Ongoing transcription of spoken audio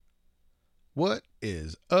What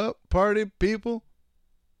is up, party people?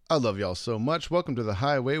 I love y'all so much. Welcome to The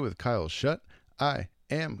Highway with Kyle Shutt. I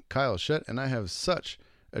am Kyle Shutt, and I have such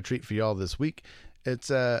a treat for y'all this week. It's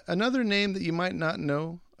another name that you might not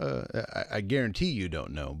know. I guarantee you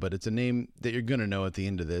don't know, but it's a name that you're going to know at the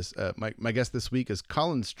end of this. My guest this week is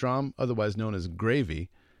Colin Strom, otherwise known as Gravy.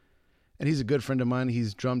 And he's a good friend of mine.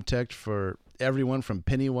 He's drum teched for everyone from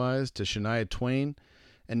Pennywise to Shania Twain.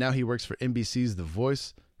 And now he works for NBC's The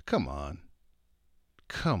Voice. Come on.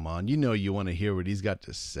 You know you want to hear what he's got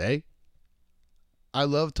to say. I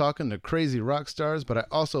love talking to crazy rock stars, but I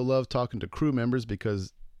also love talking to crew members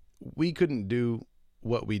because we couldn't do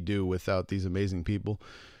what we do without these amazing people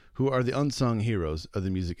who are the unsung heroes of the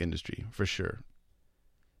music industry, for sure.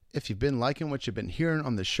 If you've been liking what you've been hearing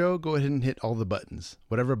on the show, go ahead and hit all the buttons.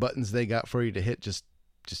 Whatever buttons they got for you to hit, just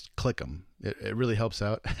click them. It really helps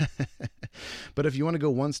out. But if you want to go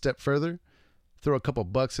one step further, throw a couple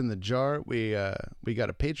bucks in the jar. We got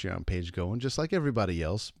a Patreon page going, just like everybody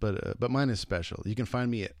else, but mine is special. You can find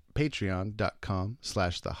me at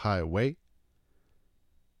patreon.com/thehighway.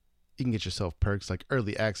 You can get yourself perks like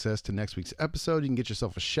early access to next week's episode. You can get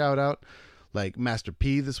yourself a shout out like Master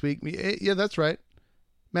P this week. Yeah, that's right.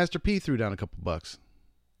 Master P threw down a couple bucks.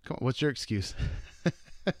 Come on, what's your excuse?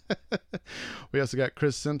 We also got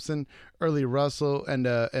Chris Simpson, Early Russell, and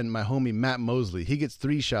my homie Matt Mosley. He gets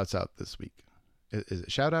 3 shouts out this week. Is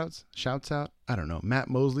it shout outs? Shouts out? I don't know. Matt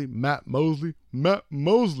Mosley, my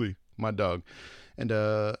dog. And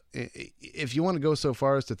if you want to go so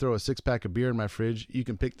far as to throw a 6-pack of beer in my fridge, you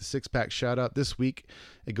can pick the 6-pack shout out this week.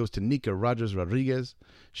 It goes to Nika Rogers Rodriguez.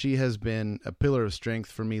 She has been a pillar of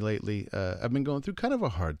strength for me lately. I've been going through kind of a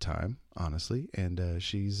hard time, honestly, and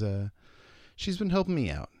she's been helping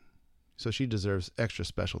me out. So she deserves extra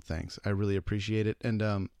special thanks. I really appreciate it.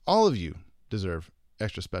 And all of you deserve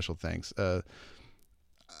extra special thanks.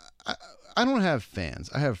 I don't have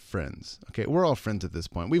fans. I have friends. Okay, we're all friends at this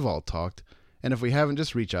point. We've all talked. And if we haven't,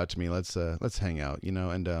 just reach out to me. Let's hang out, you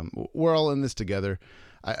know, and we're all in this together.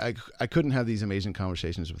 I couldn't have these amazing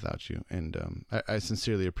conversations without you. And I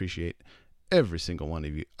sincerely appreciate every single one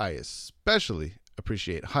of you. I especially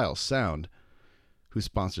appreciate Heil Sound, who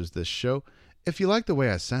sponsors this show. If you like the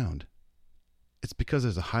way I sound, it's because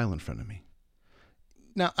there's a Heil in front of me.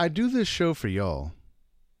 Now, I do this show for y'all,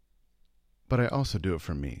 but I also do it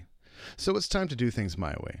for me. So it's time to do things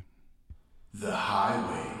my way. The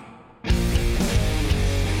Highway.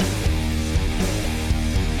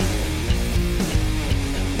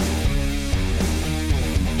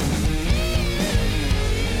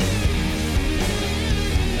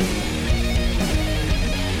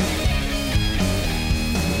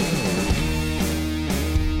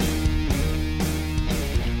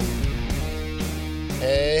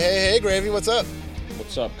 Hey, Gravy, what's up?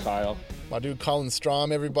 What's up, Kyle? My dude Colin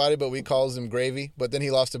Strom, everybody, but we calls him Gravy. But then he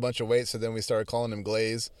lost a bunch of weight, so then we started calling him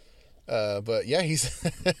Glaze. But yeah, he's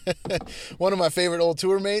one of my favorite old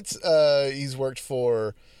tour mates. He's worked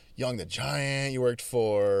for Young the Giant. You worked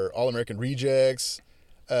for All American Rejects.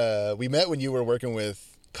 We met when you were working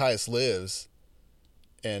with Caius Lives,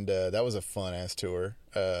 and that was a fun ass tour.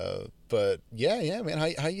 But yeah, man,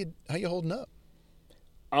 how you holding up?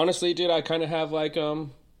 Honestly, dude, I kind of have like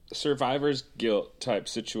survivor's guilt type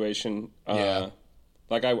situation. Yeah.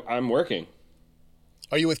 Like I'm working.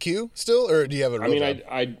 Are you with Q still, or do you have a real job?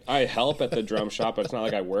 I help at the drum shop, but it's not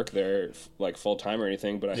like I work there like full time or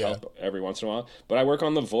anything, but I help every once in a while. But I work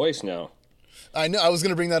on The Voice now. I know. I was going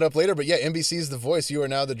to bring that up later, but yeah, NBC's The Voice. You are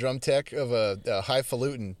now the drum tech of a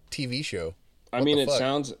highfalutin TV show. It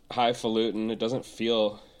sounds highfalutin. It doesn't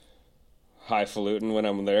feel highfalutin when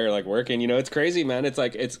I'm there, like working. You know, it's crazy, man. It's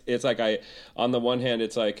like on the one hand,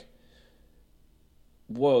 it's like,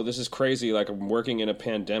 whoa, this is crazy. Like I'm working in a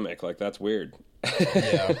pandemic. Like that's weird.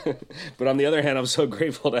 Yeah. But on the other hand, I'm so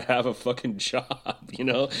grateful to have a fucking job, you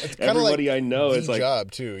know? Everybody like I know is like job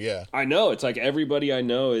too, yeah. I know, it's like everybody I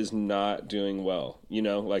know is not doing well, you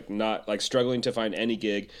know, like not like struggling to find any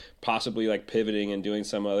gig, possibly like pivoting and doing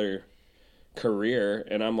some other career,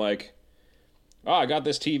 and I'm like, oh, I got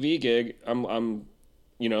this TV gig. I'm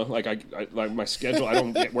you know, like I like my schedule, I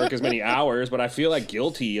don't work as many hours, but I feel like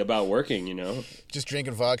guilty about working, you know? Just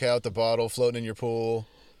drinking vodka out the bottle, floating in your pool.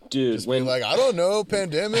 Dude, just when like, I don't know,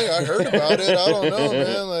 pandemic, I heard about it, I don't know,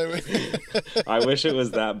 man. Like, I wish it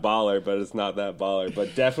was that baller, but it's not that baller.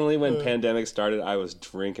 But definitely when pandemic started, I was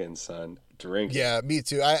drinking, son. drinking. Yeah, me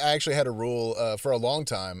too. I actually had a rule for a long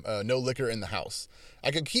time, no liquor in the house. I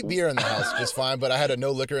could keep beer in the house just fine, but I had a no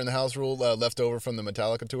liquor in the house rule left over from the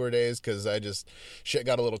Metallica tour days because shit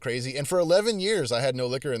got a little crazy. And for 11 years, I had no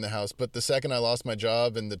liquor in the house. But the second I lost my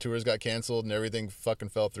job and the tours got canceled and everything fucking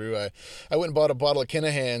fell through, I went and bought a bottle of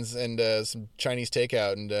Kinnahan's and some Chinese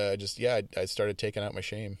takeout, and I started taking out my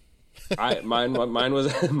shame. Mine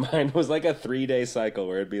was like a 3-day cycle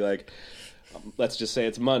where it'd be like, let's just say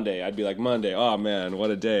it's Monday. I'd be like, Monday, oh man,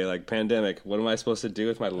 what a day, like pandemic. What am I supposed to do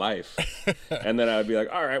with my life? And then I would be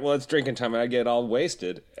like, all right, well, it's drinking time. And I'd get all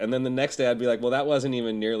wasted. And then the next day I'd be like, well, that wasn't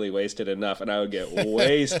even nearly wasted enough. And I would get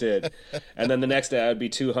wasted. And then the next day I'd be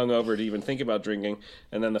too hungover to even think about drinking.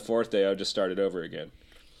 And then the fourth day I would just start it over again.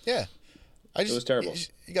 Yeah. It was terrible.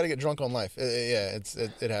 You got to get drunk on life.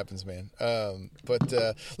 It happens, man. But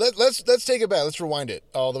let's take it back. Let's rewind it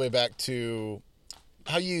all the way back to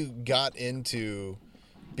how you got into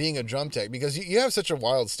being a drum tech, because you have such a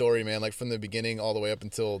wild story, man, like from the beginning all the way up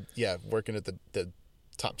until working at the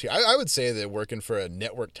top tier. I would say that working for a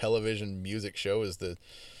network television music show is the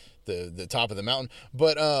top of the mountain.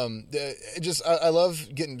 But I love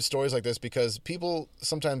getting stories like this because people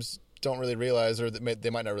sometimes don't really realize, or they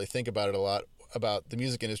might not really think about it a lot, about the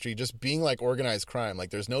music industry just being like organized crime. Like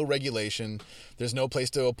there's no regulation, there's no place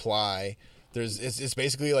to apply. It's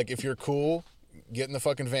basically like, if you're cool, get in the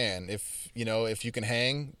fucking van. If you can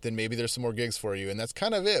hang, then maybe there's some more gigs for you, and that's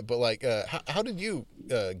kind of it. But like, how did you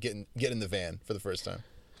get in the van for the first time?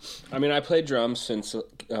 I mean, I played drums since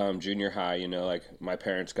junior high. Like my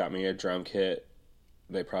parents got me a drum kit.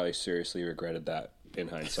 They probably seriously regretted that in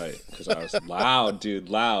hindsight because I was loud.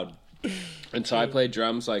 And so I played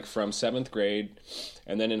drums like from 7th grade,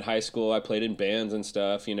 and then in high school I played in bands and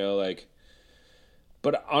stuff.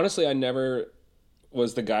 But honestly, I never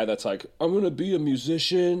was the guy that's like, I'm going to be a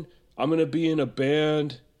musician, I'm going to be in a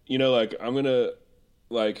band, like I'm going to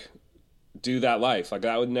like do that life. Like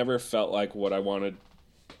that would never felt like what I wanted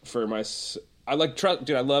for my, I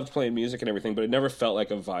loved playing music and everything, but it never felt like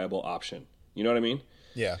a viable option. You know what I mean?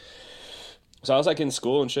 Yeah. So I was like in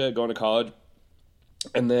school and shit, going to college,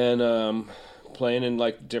 and then playing in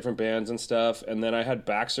like different bands and stuff. And then I had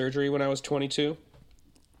back surgery when I was 22,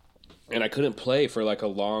 and I couldn't play for like a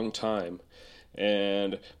long time.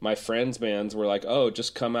 And my friends' bands were like, oh,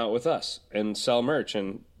 just come out with us and sell merch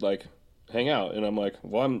and like hang out. And I'm like,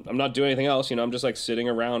 well, I'm not doing anything else. I'm just like sitting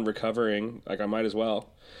around recovering. Like I might as well.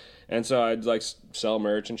 And so I'd like sell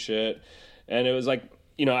merch and shit. And it was like,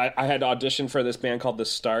 I had auditioned for this band called The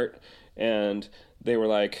Start, and they were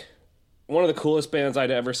like one of the coolest bands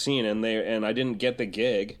I'd ever seen. And I didn't get the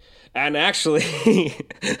gig. And actually,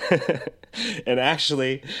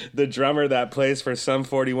 the drummer that plays for Sum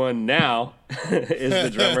 41 now is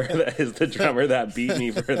the drummer that beat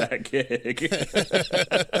me for that gig.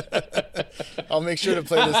 I'll make sure to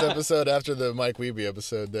play this episode after the Mike Wiebe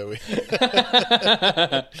episode that we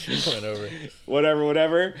went over.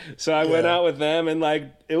 Whatever. So I went out with them, and like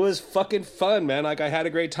it was fucking fun, man. Like I had a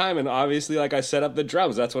great time, and obviously, like I set up the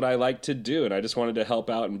drums. That's what I like to do, and I just wanted to help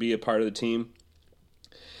out and be a part of the team.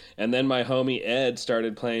 And then my homie Ed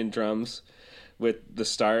started playing drums with The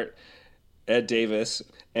Start, Ed Davis,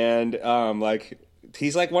 and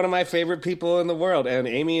he's like one of my favorite people in the world, and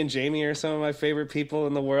Amy and Jamie are some of my favorite people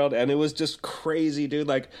in the world, and it was just crazy, dude.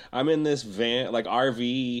 Like I'm in this van, like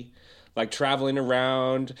RV, like traveling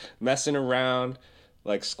around, messing around,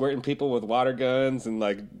 like squirting people with water guns, and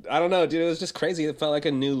like I don't know, dude, it was just crazy. It felt like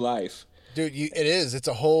a new life. Dude, it is. It's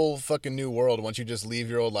a whole fucking new world once you just leave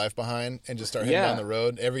your old life behind and just start heading down the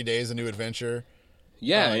road. Every day is a new adventure.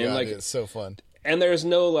 Yeah, oh my and God, like dude, it's so fun. And there's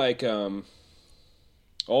no like, oh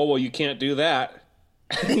well, you can't do that.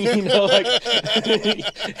 If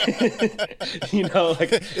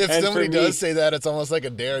somebody does say that, it's almost like a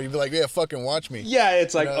dare. You'd be like, yeah, fucking watch me. Yeah,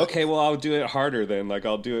 it's like, okay, well, I'll do it harder then. Like,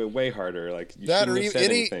 I'll do it way harder. Like, you that, or shouldn't have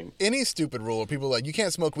said anything. Any stupid rule where people are like, you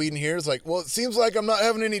can't smoke weed in here. It's like, well, it seems like I'm not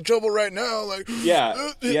having any trouble right now. Like,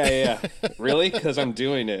 yeah. Really? Because I'm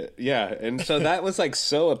doing it. Yeah. And so that was like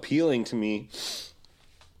so appealing to me.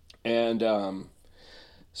 And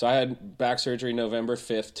so I had back surgery November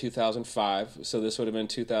 5th, 2005. So this would have been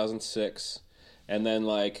 2006. And then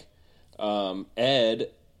like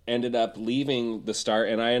Ed ended up leaving The Start,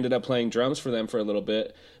 and I ended up playing drums for them for a little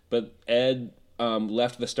bit. But Ed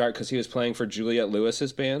left The Start because he was playing for Juliette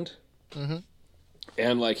Lewis's band. Mm-hmm.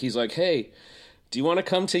 And like he's like, hey, do you want to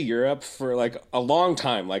come to Europe for like a long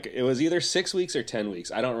time? Like it was either 6 weeks or 10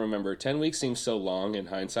 weeks. I don't remember. 10 weeks seems so long in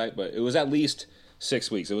hindsight, but it was at least 6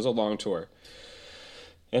 weeks. It was a long tour.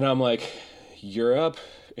 And I'm like, Europe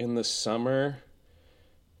in the summer?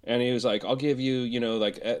 And he was like, I'll give you, you know,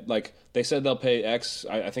 like they said they'll pay X,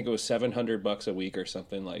 I think it was $700 a week or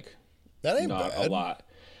something, like That ain't not bad. a lot.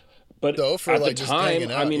 But Though, for, at like, the just time,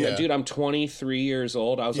 hanging out, I mean, yeah. dude, I'm 23 years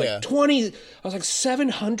old. I was Yeah. like,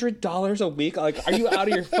 $700 a week? Like, are you out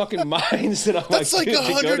of your fucking minds? And I'm That's like dude,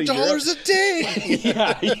 to go to $100 Europe- a day.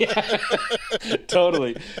 yeah,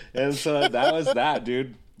 totally. And so that was that,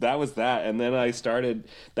 dude. That was that. And then I started,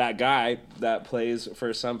 that guy that plays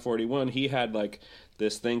for Sum 41, he had like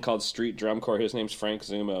this thing called Street Drum Corps. His name's Frank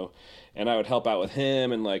Zumo. And I would help out with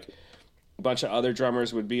him, and like a bunch of other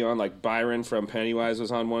drummers would be on, like Byron from Pennywise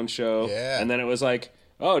was on one show. Yeah. And then it was like,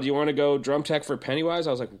 oh, do you want to go drum tech for Pennywise?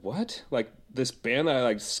 I was like, what? Like this band that I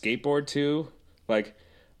like skateboard to, like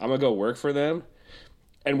I'm gonna go work for them.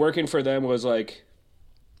 And working for them was like,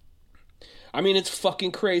 I mean, it's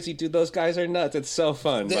fucking crazy, dude. Those guys are nuts. It's so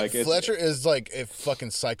fun. Like Fletcher is like a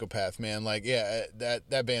fucking psychopath, man. Like, yeah,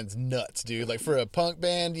 that band's nuts, dude. Like, for a punk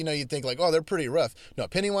band, you know, you'd think like, oh, they're pretty rough. No,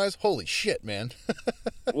 Pennywise, holy shit, man.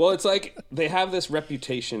 Well, it's like they have this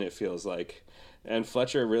reputation, it feels like. And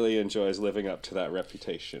Fletcher really enjoys living up to that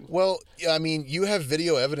reputation. Well, I mean, you have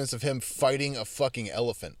video evidence of him fighting a fucking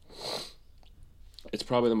elephant. It's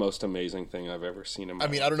probably the most amazing thing I've ever seen in my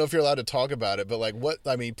life. I don't know if you're allowed to talk about it, but like, what?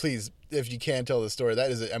 I mean, please, if you can tell the story, that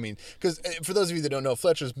is. I mean, because for those of you that don't know,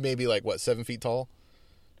 Fletcher's maybe like what, 7 feet tall.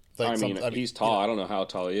 Like he's tall. I don't know how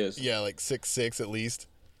tall he is. Yeah, like 6'6" at least.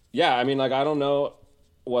 Yeah, I mean, like, I don't know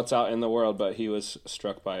what's out in the world, but he was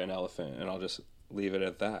struck by an elephant, and I'll just leave it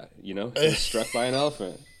at that, you know? He was struck by an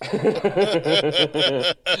elephant.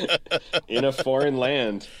 In a foreign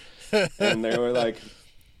land. And there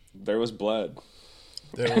was blood.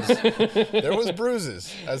 There was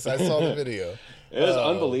bruises, as I saw the video. It was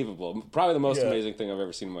unbelievable. Probably the most amazing thing I've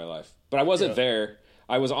ever seen in my life. But I wasn't there.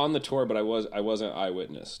 I was on the tour, but I wasn't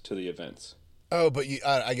eyewitness to the events. Oh, but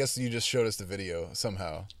I guess you just showed us the video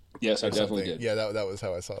somehow. Yes, I definitely did. Yeah, that was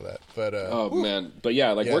how I saw that. But man, but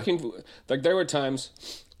yeah, like working, like there were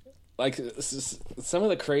times, like some of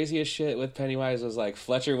the craziest shit with Pennywise was like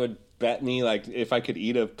Fletcher would bet me like if I could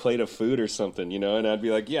eat a plate of food or something, you know, and I'd be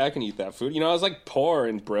like, yeah, I can eat that food. You know, I was like poor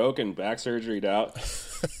and broke and back surgery'd out,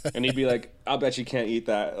 and he'd be like, I'll bet you can't eat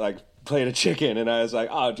that like plate of chicken, and I was like,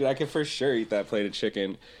 oh, dude, I can for sure eat that plate of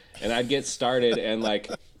chicken, and I'd get started and like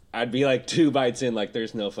I'd be like 2 bites in, like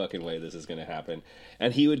there's no fucking way this is gonna happen,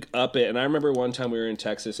 and he would up it. And I remember one time we were in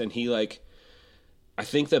Texas, and he like, I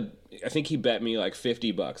think he bet me like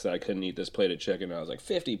 $50 that I couldn't eat this plate of chicken. And I was like,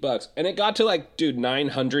 $50, and it got to like, dude,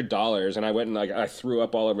 $900, and I went and like I threw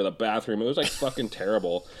up all over the bathroom. It was like fucking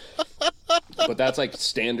terrible, but that's like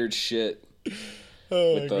standard shit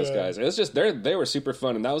with those guys. It was just they were super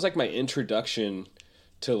fun, and that was like my introduction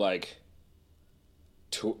to like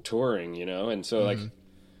touring, you know. And so like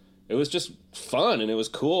it was just fun and it was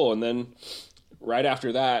cool. And then right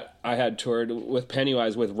after that, I had toured with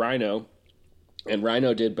Pennywise with Rhino. And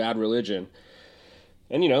Rhino did Bad Religion.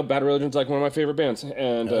 And, you know, Bad Religion's like one of my favorite bands.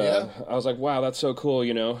 And I was like, wow, that's so cool,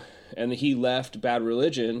 you know. And he left Bad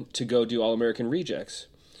Religion to go do All American Rejects.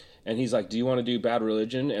 And he's like, do you want to do Bad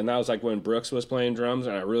Religion? And that was like when Brooks was playing drums.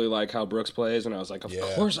 And I really like how Brooks plays. And I was like, of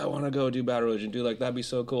course I want to go do Bad Religion. Dude, like, that'd be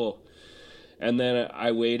so cool. And then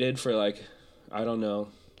I waited for like, I don't know,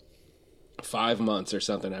 5 months or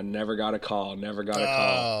something. I never got a call. And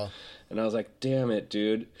I was like, damn it,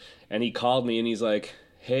 dude. And he called me and he's like,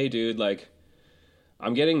 hey, dude, like,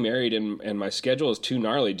 I'm getting married and my schedule is too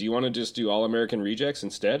gnarly. Do you want to just do All American Rejects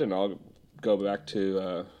instead? And I'll go back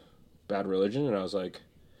to Bad Religion. And I was like,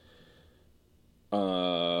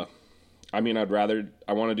 I mean, I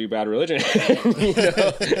want to do Bad Religion. You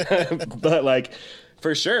know? But like,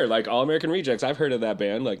 for sure, like All American Rejects, I've heard of that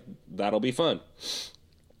band. Like, that'll be fun.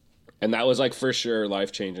 And that was like for sure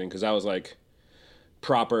life-changing, because that was like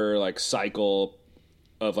proper like cycle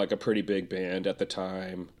of like a pretty big band at the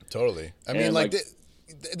time. Totally. I mean, like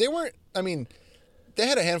they weren't. I mean, they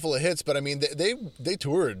had a handful of hits, but I mean, they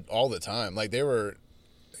toured all the time. Like they were,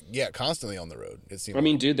 constantly on the road. It seemed. I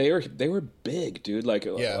mean, dude, they were big, dude. Like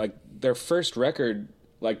their first record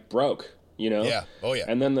like broke, you know. Yeah. Oh yeah.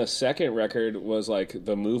 And then the second record was like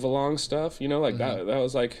the Move Along stuff, you know, like that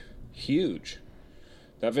was like huge.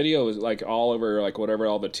 That video was like all over like whatever,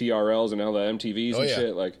 all the TRLs and all the MTVs and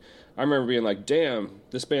shit. Like, I remember being like, damn,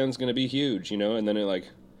 this band's going to be huge, you know? And then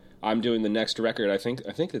I'm doing the next record. I think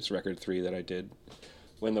it's record 3 that I did,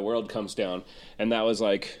 When the World Comes Down. And that was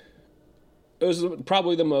like, it was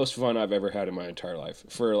probably the most fun I've ever had in my entire life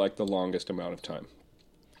for like the longest amount of time.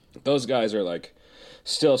 Those guys are like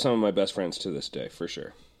still some of my best friends to this day, for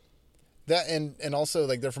sure. That and also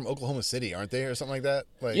like they're from Oklahoma City, aren't they, or something like that?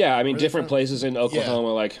 Like, yeah, I mean different places in Oklahoma.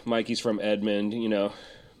 Yeah. Like Mikey's from Edmond, you know,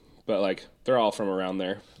 but like they're all from around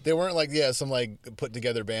there. They weren't like some like put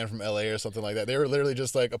together band from LA or something like that. They were literally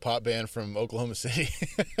just like a pop band from Oklahoma City.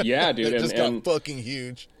 Yeah, dude, It just got fucking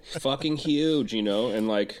huge. Fucking huge, you know, and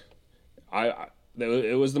like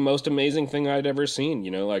it was the most amazing thing I'd ever seen,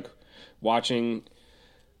 you know, like watching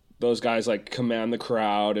those guys like command the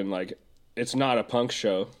crowd, and like it's not a punk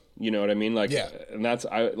show, you know what I mean? Like, yeah. And that's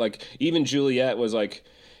like even Juliet was like,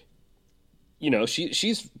 you know,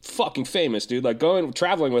 she's fucking famous, dude. Like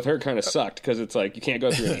traveling with her kind of sucked because it's like you can't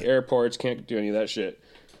go through any airports, can't do any of that shit.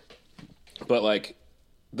 But like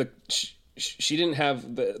she didn't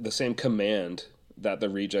have the same command that the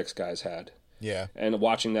Rejects guys had. Yeah. And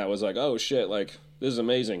watching that was like, oh shit, like this is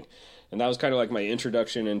amazing. And that was kind of like my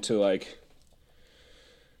introduction into like,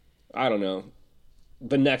 I don't know,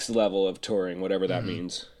 the next level of touring, whatever that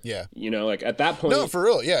means. Yeah. You know, like at that point. No, for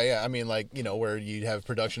real. Yeah, yeah. I mean, like, you know, where you have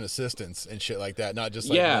production assistants and shit like that, not just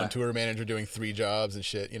like one tour manager doing 3 jobs and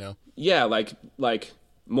shit, you know? Yeah, like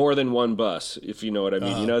more than one bus, if you know what I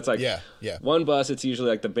mean. You know, it's like one bus, it's usually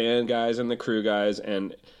like the band guys and the crew guys,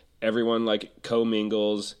 and everyone like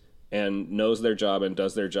commingles and knows their job and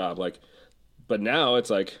does their job. Like, but now it's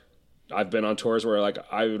like I've been on tours where like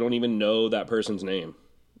I don't even know that person's name.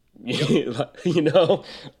 You know,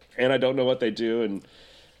 and I don't know what they do, and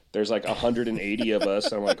there's like 180 of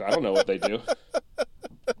us. I'm like, I don't know what they do.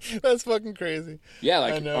 That's fucking crazy. Yeah,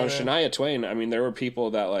 like on Shania Twain, I mean, there were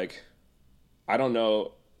people that like I don't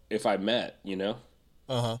know if I met, you know.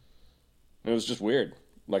 It was just weird.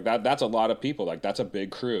 Like that's a lot of people. Like that's a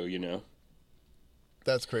big crew, you know.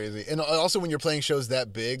 That's crazy. And also when you're playing shows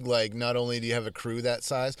that big, like not only do you have a crew that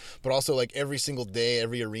size, but also like every single day,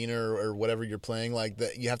 every arena or whatever you're playing, like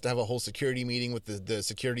that you have to have a whole security meeting with the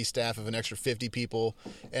security staff of an extra 50 people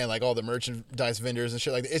and like all the merchandise vendors and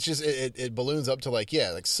shit like that. It's just, it balloons up to like,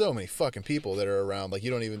 like so many fucking people that are around. Like you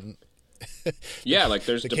don't even... Yeah, like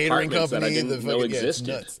there's the departments catering company, that I didn't know existed.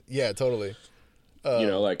 Yeah, it's nuts. Yeah, totally. You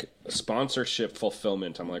know, like sponsorship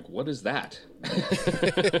fulfillment. I'm like, what is that?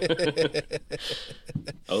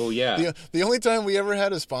 Oh yeah. The only time we ever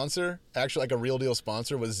had a sponsor, actually like a real deal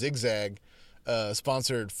sponsor, was Zigzag,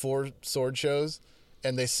 sponsored 4 sword shows,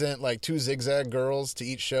 and they sent like 2 Zigzag girls to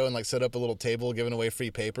each show and like set up a little table giving away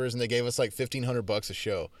free papers, and they gave us like $1,500 a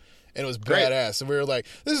show. And it was badass. And we were like,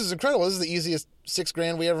 this is incredible. This is the easiest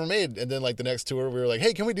 $6,000 we ever made. And then like the next tour, we were like,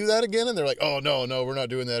 hey, can we do that again? And they're like, oh, no, we're not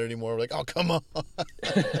doing that anymore. We're like, oh, come on.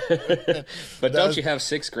 But don't you have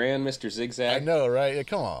 $6,000, Mr. Zigzag? I know, right? Yeah,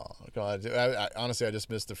 come on. I honestly, I just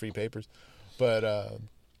missed the free papers. But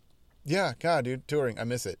yeah, God, dude, touring, I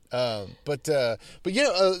miss it. But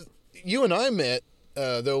yeah, you and I met,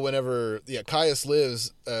 though, whenever, Caius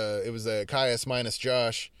Lives, it was Caius minus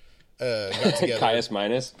Josh. Got together. Caius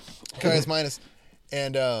minus.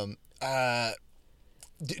 And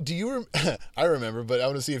do you I remember, but I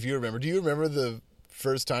want to see if you remember. Do you remember the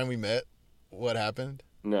first time we met? What happened?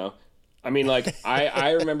 No. I mean, like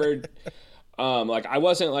I remembered like I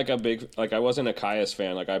wasn't like I wasn't a Caius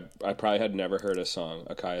fan. Like I probably had never heard a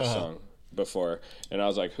Caius song before. And I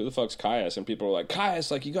was like, who the fuck's Caius? And people were like, Caius,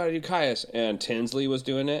 like you got to do Caius. And Tinsley was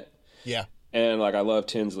doing it. Yeah. And like I love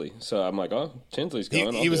Tinsley, so I'm like, oh, Tinsley's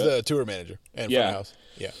going. He was the tour manager and front of house.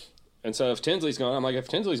 Yeah. And so if Tinsley's going, I'm like, if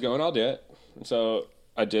Tinsley's going, I'll do it. And so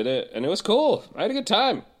I did it, and it was cool. I had a good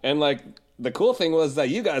time. And like the cool thing was that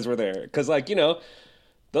you guys were there, because like you know,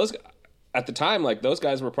 those at the time, like those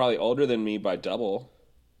guys were probably older than me by double.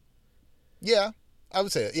 Yeah, I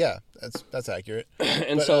would say it. Yeah, that's accurate.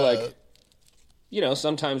 And but, so like, you know,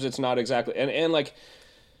 sometimes it's not exactly and like.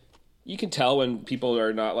 You can tell when people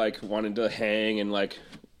are not like wanting to hang, and like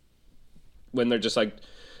when they're just like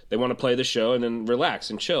they want to play the show and then relax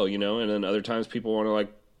and chill, you know. And then other times people want to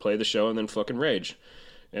like play the show and then fucking rage.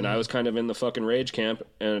 And I was kind of in the fucking rage camp,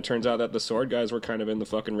 and it turns out that the Sword guys were kind of in the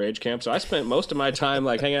fucking rage camp. So I spent most of my time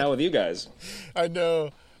like hanging out with you guys. I know.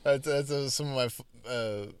 That's some of my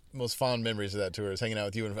most fond memories of that tour is hanging out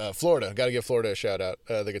with you in Florida. Got to give Florida a shout out,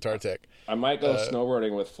 the guitar tech. I might go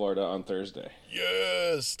snowboarding with Florida on Thursday.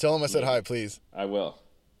 Yes. Tell him I said hi, please. I will.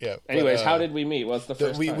 Yeah. Anyways, how did we meet? What's the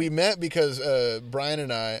first time? We met because Brian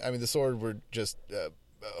and I mean, the Sword were just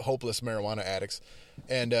hopeless marijuana addicts.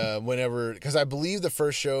 And because I believe the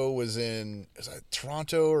first show was in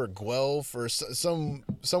Toronto or Guelph or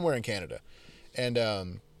somewhere in Canada.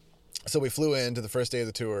 And so we flew in to the first day of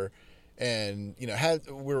the tour, and you know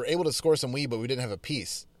we were able to score some weed, but we didn't have a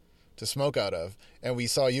piece to smoke out of. And we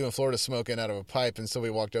saw you in Florida smoking out of a pipe, and so we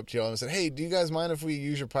walked up to you all and said, "Hey, do you guys mind if we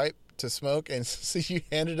use your pipe to smoke?" And so you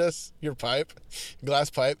handed us your glass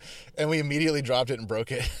pipe, and we immediately dropped it and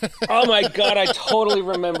broke it. Oh my God, I totally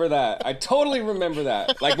remember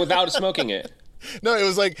that. Like without smoking it. No, it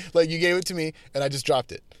was like you gave it to me and I just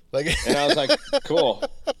dropped it. Like, and I was like, cool.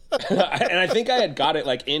 And I think I had got it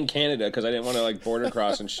like in Canada because I didn't want to like border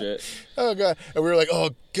cross and shit. Oh god. And we were like,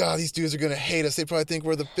 oh god, these dudes are gonna hate us. They probably think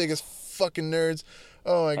we're the biggest fucking nerds.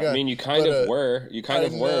 Oh my god. I mean, you kind of were. You kind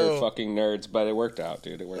of were know. fucking nerds, but it worked out,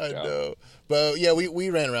 dude. It worked out. I know. But yeah, we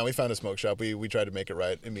ran around. We found a smoke shop. We tried to make it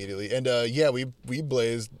right immediately. And yeah, we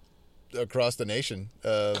blazed across the nation.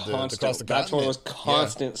 Across the continent. That's when it was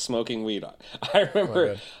constant smoking weed. I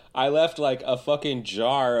remember I left like a fucking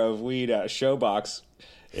jar of weed at Showbox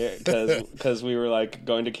because we were like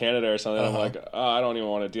going to Canada or something. I'm like, oh, I don't even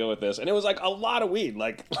want to deal with this. And it was like a lot of weed,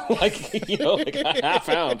 like you know, like a half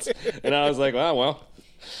ounce. And I was like, oh, well,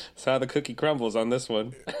 that's how the cookie crumbles on this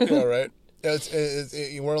one. Yeah, right.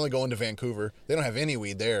 We're only going to Vancouver. They don't have any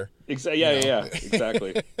weed there. Yeah,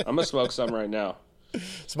 exactly. I'm gonna smoke some right now.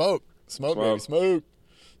 Smoke, baby,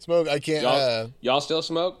 smoke. I can't. Y'all still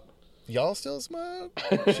smoke? Y'all still smoke?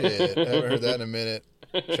 Shit, I haven't heard that in a minute.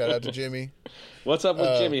 Shout out to Jimmy. What's up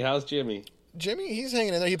with Jimmy? How's Jimmy? Jimmy, he's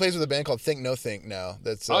hanging in there. He plays with a band called Think No Think now.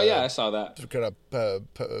 That's yeah, I saw that. Kind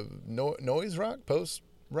of noise rock, post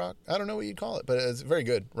rock. I don't know what you'd call it, but it's a very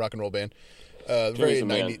good rock and roll band. Very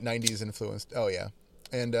 90s influenced. Oh yeah,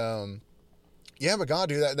 and yeah, but God,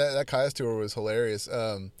 dude, that Kai's tour was hilarious.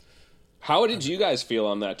 How did you guys feel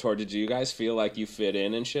on that tour? Did you guys feel like you fit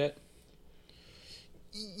in and shit?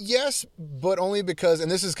 Yes, but only because,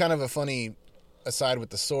 and this is kind of a funny aside with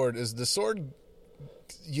the Sword, is the Sword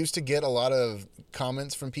used to get a lot of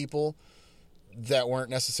comments from people that weren't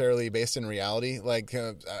necessarily based in reality. Like,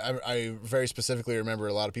 I very specifically remember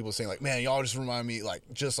a lot of people saying, like, man, y'all just remind me, like,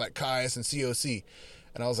 just like Caius and COC.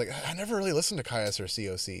 And I was like, I never really listened to Caius or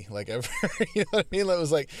COC, like, ever. You know what I mean? It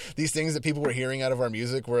was like these things that people were hearing out of our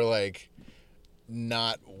music were, like,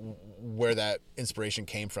 not where that inspiration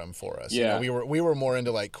came from for us. Yeah. You know, we were more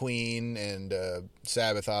into, like, Queen and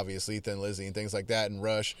Sabbath, obviously, Thin Lizzy and things like that, and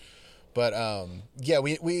Rush. But, yeah,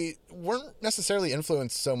 we weren't necessarily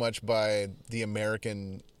influenced so much by the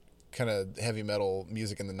American kind of heavy metal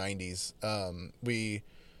music in the 90s.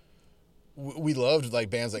 We loved, like,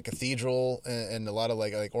 bands like Cathedral and a lot of,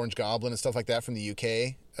 like Orange Goblin and stuff like that from the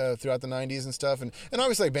UK throughout the 90s and stuff. And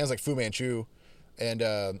obviously, like, bands like Fu Manchu and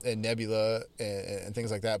Nebula and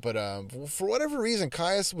things like that. But for whatever reason,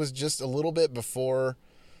 Caius was just a little bit before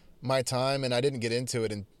my time, and I didn't get into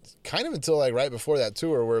it and kind of until, like, right before that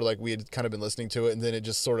tour where, like, we had kind of been listening to it, and then it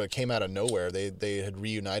just sort of came out of nowhere. They had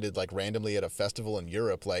reunited, like, randomly at a festival in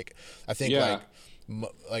Europe. Like, I think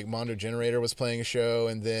like Mondo Generator was playing a show,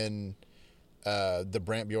 and then the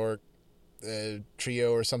Brant Bjork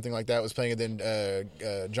trio or something like that was playing, and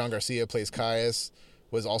then John Garcia plays Caius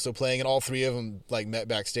was also playing, and all three of them, like, met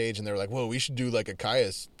backstage, and they were like, whoa, we should do, like, a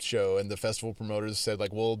Caius show. And the festival promoters said,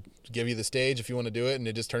 like, we'll give you the stage if you want to do it, and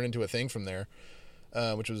it just turned into a thing from there,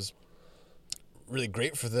 which was really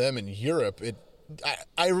great for them in Europe.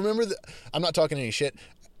 I remember I'm not talking any shit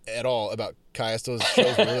at all about Caius. Those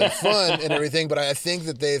shows were really fun and everything, but I think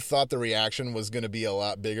that they thought the reaction was going to be a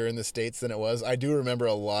lot bigger in the States than it was. I do remember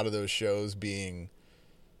a lot of those shows being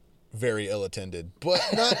very ill-attended, but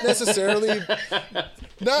not necessarily,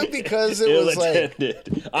 not because it was like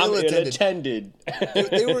ill-attended.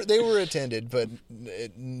 They were attended, but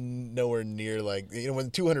nowhere near, like, you know, when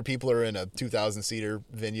 200 people are in a 2,000-seater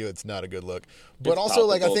venue, it's not a good look. But it's also,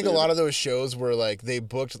 like, I think a lot of those shows were, like, they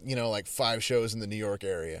booked, you know, like 5 shows in the New York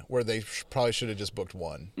area where they probably should have just booked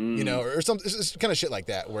 1, you know, or some kind of shit like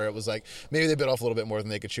that, where it was like maybe they bit off a little bit more than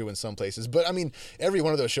they could chew in some places. But I mean, every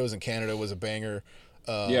one of those shows in Canada was a banger.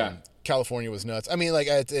 California was nuts. I mean, like,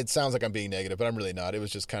 it sounds like I'm being negative, but I'm really not. It was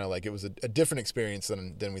just kind of like, it was a different experience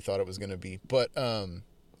than we thought it was going to be. But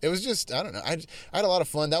it was just, I don't know. I had a lot of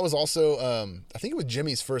fun. That was also, I think it was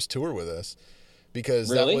Jimmy's first tour with us, because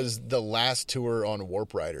that was the last tour on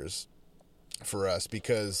Warp Riders for us,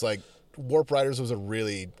 because, like, Warp Riders was a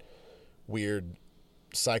really weird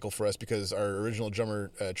cycle for us, because our original drummer,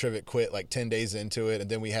 Trivett, quit like 10 days into it, and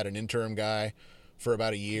then we had an interim guy for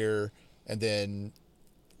about a year, and then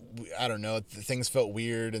I don't know, things felt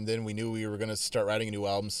weird, and then we knew we were going to start writing a new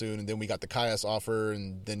album soon, and then we got the Caius offer,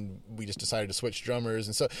 and then we just decided to switch drummers,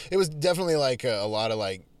 and so it was definitely like a lot of,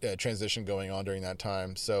 like, transition going on during that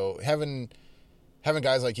time. So having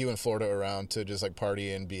guys like you in Florida around to just, like,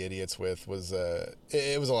 party and be idiots with was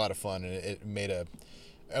it was a lot of fun, and it made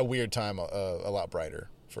a weird time a lot brighter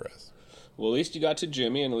for us. Well, at least you got to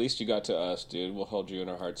Jimmy, and at least you got to us, dude. We'll hold you in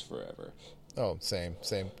our hearts forever. Oh, same.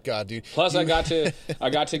 God, dude. Plus, I got to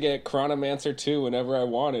get Chronomancer 2 whenever I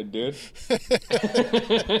wanted, dude.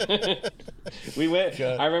 We went.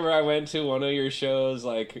 I remember I went to one of your shows,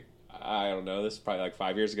 like, I don't know, this is probably like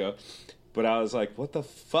 5 years ago, But I was like, what the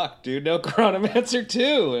fuck, dude? No Chronomancer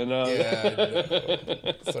 2. And Yeah, I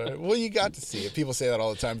know. Sorry. Well, you got to see it. People say that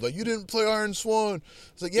all the time. Like, you didn't play Iron Swan.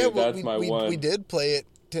 It's like, yeah, dude, well, that's my one. we did play it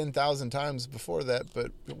 10,000 times before that,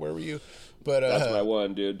 but where were you? But that's my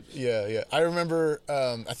one, dude. Yeah. I remember,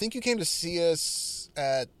 I think you came to see us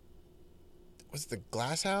at, was it the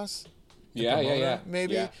Glass House? Yeah.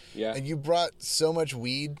 Maybe? Yeah. And you brought so much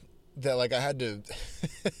weed that like I had to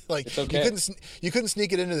like it's okay. you couldn't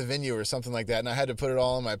sneak it into the venue or something like that, and I had to put it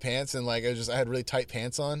all in my pants, and like I had really tight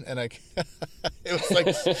pants on, and it was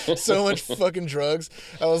like so much fucking drugs.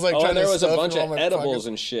 I was like trying there to was a stuff bunch in of all my edibles pockets.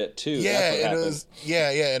 and shit too. Yeah, That's what and happened. it was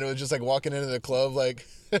and it was just like walking into the club like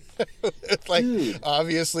it's like Dude.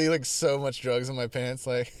 obviously like so much drugs in my pants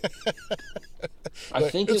like I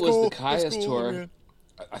think it was cool. the Caius It's cool, tour. man.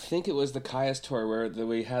 I think it was the Caius tour where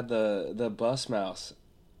we had the bus mouse.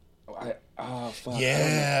 Fuck.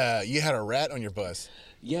 Yeah, you had a rat on your bus.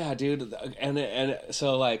 Yeah, dude, and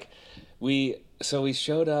so like we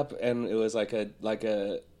showed up, and it was like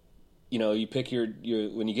a you know, you pick your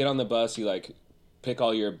when you get on the bus, you like pick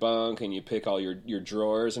all your bunk, and you pick all your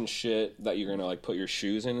drawers and shit that you're gonna like put your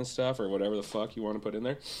shoes in and stuff, or whatever the fuck you want to put in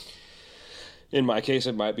there. In my case,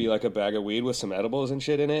 it might be like a bag of weed with some edibles and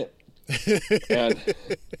shit in it. And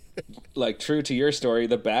like true to your story,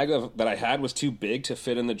 the bag that I had was too big to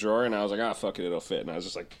fit in the drawer, and I was like, fuck it, it'll fit. And I was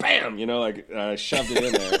just like, bam, you know, like I shoved it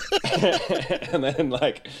in there. And then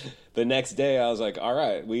like the next day I was like, all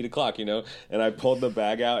right, weed o'clock, you know, and I pulled the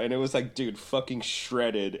bag out, and it was like, dude, fucking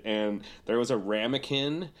shredded. And there was a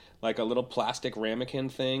ramekin, like a little plastic ramekin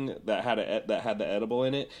thing that had the edible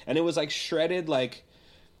in it, and it was like shredded, like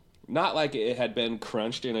not like it had been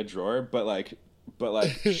crunched in a drawer, but like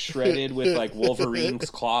shredded with like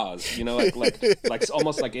Wolverine's claws, you know, like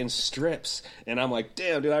almost like in strips. And I'm like,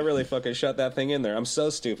 damn, dude, I really fucking shut that thing in there. I'm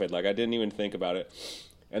so stupid. Like I didn't even think about it.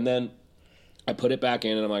 And then I put it back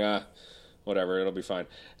in, and I'm like, whatever, it'll be fine.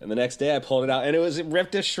 And the next day I pulled it out, and it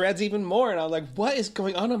ripped to shreds even more. And I was like, what is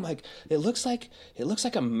going on? I'm like, it looks like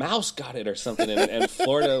a mouse got it or something. And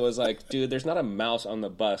Florida was like, dude, there's not a mouse on the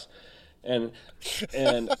bus. And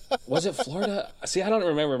was it Florida? See, I don't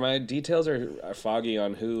remember. My details are foggy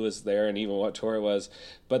on who was there and even what tour it was.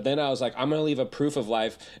 But then I was like, I'm gonna leave a proof of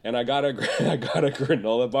life, and I got a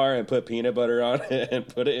granola bar and put peanut butter on it and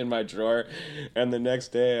put it in my drawer. And the next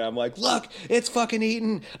day, I'm like, look, it's fucking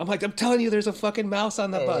eaten. I'm like, I'm telling you, there's a fucking mouse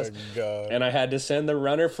on the bus. My God. And I had to send the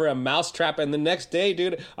runner for a mouse trap. And the next day,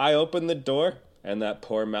 dude, I opened the door, and that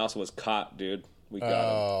poor mouse was caught, dude. We got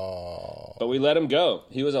him. But we let him go.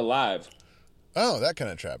 He was alive. Oh, that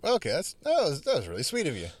kind of trap. Okay, that was really sweet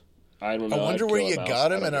of you. I don't know. I wonder I'd where kill a you mouse.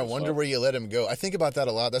 got him, don't and I give a wonder fuck. where you let him go. I think about that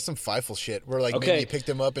a lot. That's some Feifel shit. Where like maybe you picked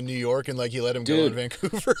him up in New York and like you let him go in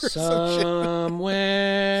Vancouver. Or some shit.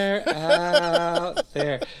 Somewhere out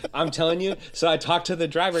there. I'm telling you. So I talked to the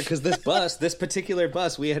driver because this particular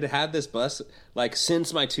bus, we had this bus like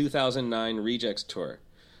since my 2009 Rejects tour,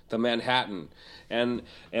 the Manhattan. And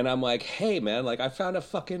I'm like, hey man, like I found a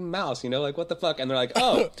fucking mouse, you know, like what the fuck? And they're like,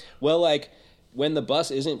 oh, well, like when the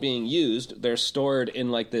bus isn't being used, they're stored in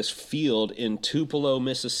like this field in Tupelo,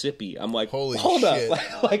 Mississippi. I'm like, holy hold shit.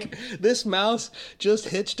 up, like this mouse just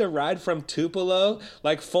hitched a ride from Tupelo,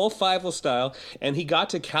 like full Fievel style, and he got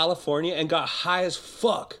to California and got high as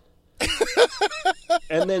fuck,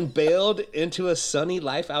 and then bailed into a sunny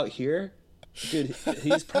life out here. Dude,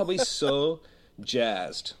 he's probably so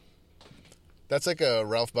jazzed. That's like a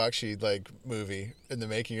Ralph Bakshi like movie in the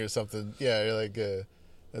making or something. Yeah, you're like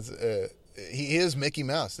he is Mickey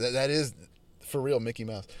Mouse. That is for real Mickey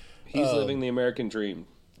Mouse. He's living the American dream.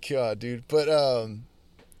 God, dude. But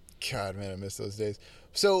God, man, I miss those days.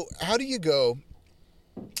 So, how do you go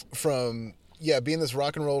from being this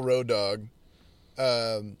rock and roll road dog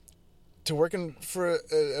to working for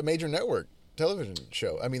a major network television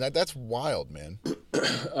show? I mean, that's wild, man.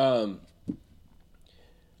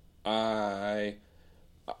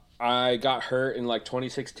 I got hurt in like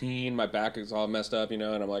 2016. My back is all messed up, you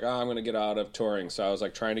know, and I'm like, I'm going to get out of touring. So I was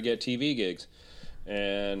like trying to get TV gigs,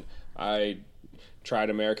 and I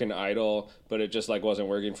tried American Idol, but it just like wasn't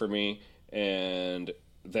working for me. And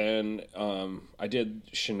then I did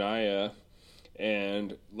Shania,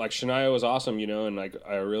 and like Shania was awesome, you know, and like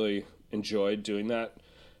I really enjoyed doing that.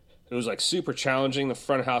 It was like super challenging. The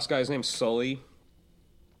front of house guy's name's Sully,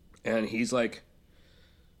 and he's like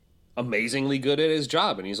amazingly good at his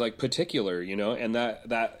job, and he's like particular, you know, and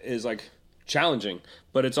that is like challenging,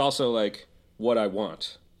 but it's also like what I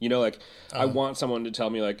want, you know, like I want someone to tell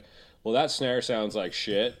me like, well, that snare sounds like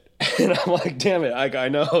shit, And I'm like, damn it, I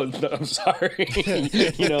know, I'm sorry.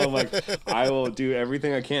 You know, I'm like, I will do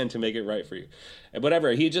everything I can to make it right for you. And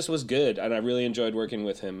whatever, he just was good, and I really enjoyed working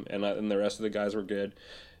with him, and the rest of the guys were good,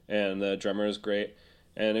 and the drummer was great,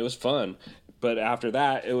 and it was fun. But after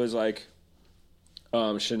that, it was like,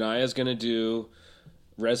 Shania's going to do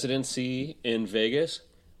residency in Vegas.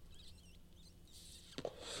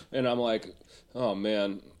 And I'm like, oh,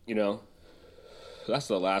 man, you know, that's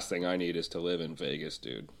the last thing I need is to live in Vegas,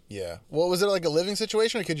 dude. Yeah. Well, was it like a living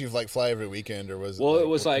situation, or could you like fly every weekend, or was it? Well, it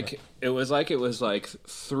was like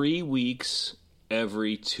 3 weeks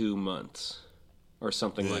every 2 months or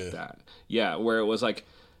something like that. Yeah, where it was like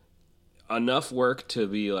enough work to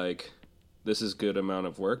be like, this is good amount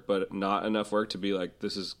of work, but not enough work to be like,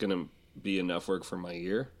 this is going to be enough work for my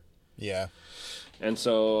year. Yeah. And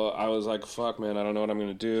so I was like, fuck, man, I don't know what I'm going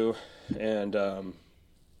to do. And,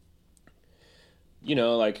 you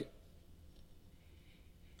know, like,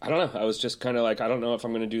 I don't know. I was just kind of like, I don't know if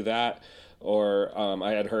I'm going to do that. Or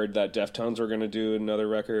I had heard that Deftones were going to do another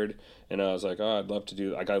record. And I was like, oh, I'd love to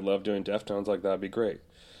do, like, I love doing Deftones. Like, that'd be great.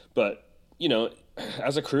 But, you know,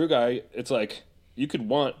 as a crew guy, it's like, you could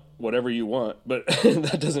want whatever you want, but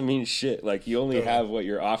that doesn't mean shit. Like, you only have what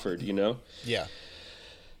you're offered, you know? Yeah.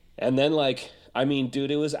 And then, like, I mean,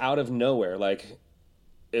 dude, it was out of nowhere. Like,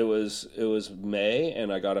 it was May,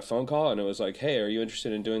 and I got a phone call, and it was like, hey, are you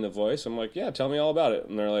interested in doing The Voice? I'm like, yeah, tell me all about it.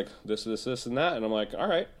 And they're like, this, and that. And I'm like, all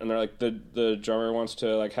right. And they're like, the drummer wants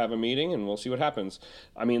to, like, have a meeting, and we'll see what happens.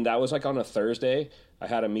 I mean, that was, like, on a Thursday. I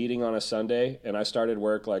had a meeting on a Sunday, and I started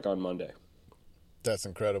work, like, on Monday. That's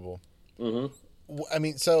incredible. Mm-hmm. I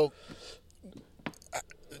mean, so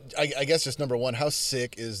I guess just number one, how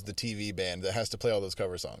sick is the TV band that has to play all those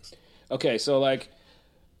cover songs? Okay, so, like,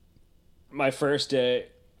 my first day,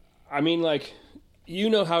 I mean, like, you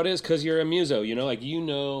know how it is because you're a muso, you know? Like, you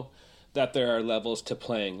know that there are levels to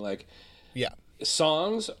playing. Like, yeah,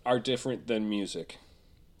 songs are different than music.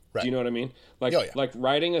 Right. Do you know what I mean? Like, like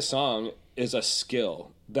writing a song is a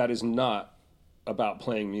skill that is not about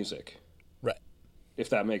playing music. Right. If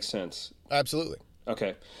that makes sense. Absolutely.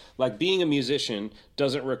 Okay. Like, being a musician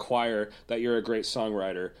doesn't require that you're a great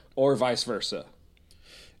songwriter or vice versa.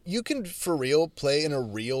 You can, for real, play in a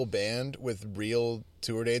real band with real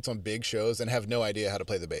tour dates on big shows and have no idea how to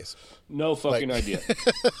play the bass. No fucking idea.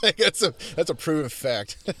 That's a proven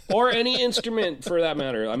fact. Or any instrument, for that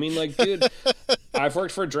matter. I mean, like, dude, I've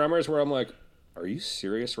worked for drummers where I'm like, are you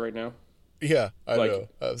serious right now? Yeah, I like, know.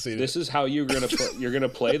 I've seen this is how you're gonna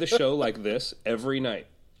play the show like this every night.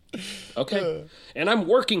 Okay. And I'm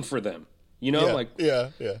working for them. You know, yeah.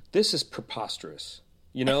 This is preposterous.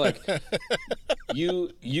 You know, like, you're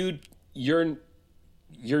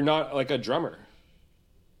not like a drummer.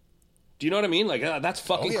 Do you know what I mean? Like, that's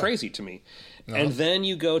fucking crazy to me. Uh-huh. And then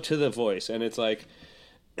you go to The Voice, and it's like,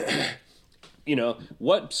 you know,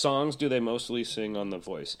 what songs do they mostly sing on The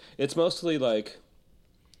Voice? It's mostly like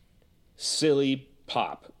silly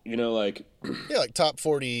pop, you know, like like top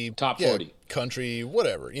 40 country,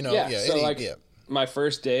 whatever, you know. My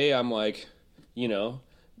first day, I'm like, you know,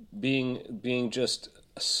 being just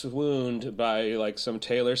swooned by like some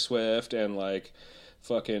Taylor Swift and like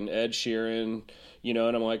fucking Ed Sheeran, you know,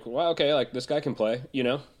 and I'm like, well, okay, like, this guy can play, you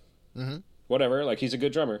know. Mm-hmm. Whatever, like, he's a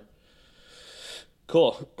good drummer.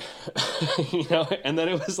 Cool. You know, and then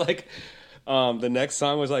it was like, the next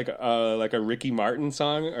song was like a Ricky Martin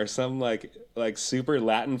song or some like super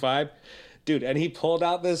Latin vibe, dude. And he pulled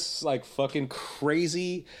out this like fucking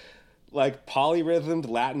crazy, like, polyrhythmed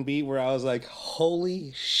Latin beat where I was like,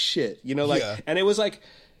 holy shit, you know, like, and it was like,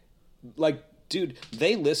 dude,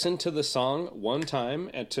 they listened to the song one time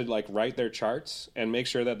and to like write their charts and make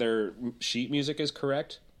sure that their sheet music is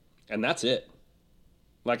correct, and that's it.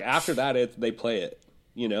 Like, after that, they play it,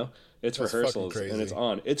 you know. It's that's rehearsals and it's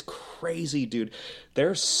on. It's crazy, dude.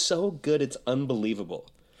 They're so good. It's unbelievable.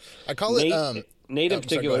 I call it Nate in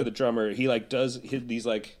particular, the drummer. He like does these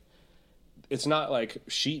like. It's not like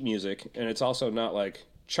sheet music, and it's also not like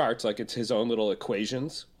charts. Like, it's his own little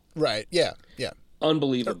equations. Right. Yeah.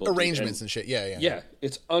 Unbelievable. Arrangements and shit. Yeah. Yeah,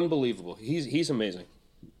 it's unbelievable. He's amazing.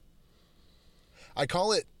 I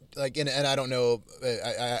call it like, and I don't know.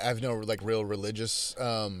 I have no like real religious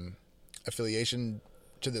affiliation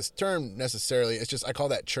to this term necessarily. It's just, I call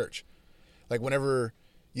that church. Like, whenever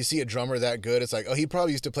you see a drummer that good, it's like, oh, he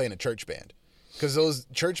probably used to play in a church band, because those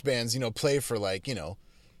church bands, you know, play for like, you know,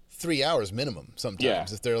 3 hours minimum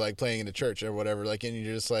sometimes if they're like playing in a church or whatever. Like, and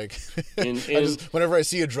you're just like, whenever I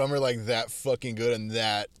see a drummer like that fucking good and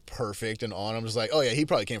that perfect and on, I'm just like, oh yeah, he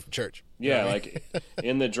probably came from church. Yeah, like,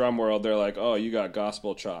 in the drum world, they're like, oh, you got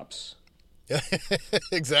gospel chops.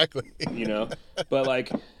 Exactly. You know, but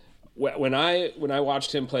like, when I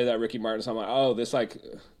watched him play that Ricky Martin song, I'm like, oh,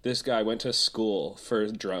 this guy went to school for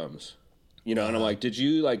drums, you know. And I'm like, did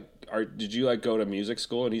you go to music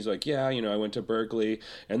school? And he's like, yeah, you know, I went to Berkeley,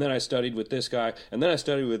 and then I studied with this guy, and then I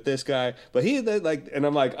studied with this guy. But and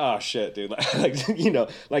I'm like, oh shit, dude, like you know,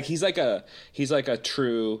 like he's like a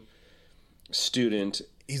true student.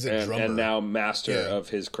 He's a drummer and now master of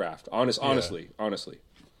his craft. Honestly.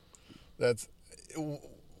 That's.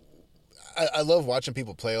 I love watching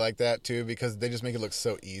people play like that too, because they just make it look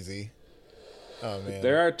so easy. Oh man.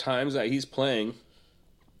 There are times that he's playing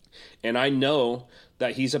and I know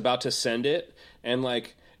that he's about to send it, and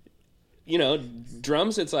like, you know,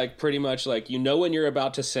 drums, it's like pretty much like, you know, when you're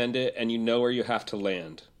about to send it and you know where you have to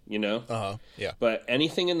land, you know? Yeah. But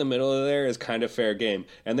anything in the middle of there is kind of fair game.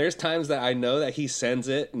 And there's times that I know that he sends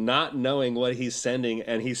it not knowing what he's sending,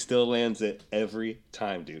 and he still lands it every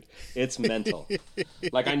time, dude. It's mental.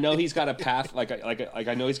 Like, I know he's got a path, like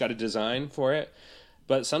I know he's got a design for it,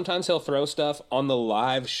 but sometimes he'll throw stuff on the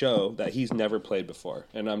live show that he's never played before,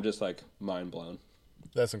 and I'm just like mind blown.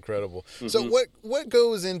 That's incredible. Mm-hmm. So what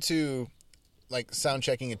goes into like sound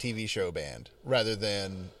checking a TV show band rather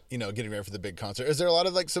than, you know, getting ready for the big concert? Is there a lot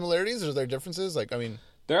of like similarities, or are there differences? Like, I mean,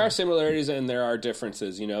 there are similarities and there are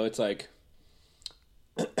differences, you know. It's like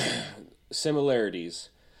similarities.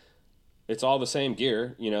 It's all the same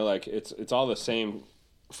gear, you know, like it's all the same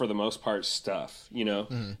for the most part stuff, you know.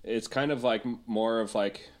 Mm-hmm. It's kind of like more of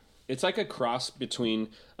like, it's like a cross between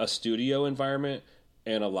a studio environment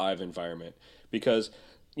and a live environment, because,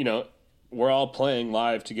 you know, we're all playing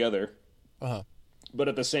live together. But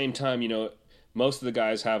at the same time, you know, most of the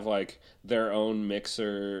guys have like their own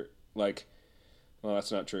mixer, like, well,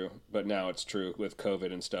 that's not true, but now it's true with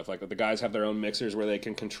COVID and stuff. Like, the guys have their own mixers where they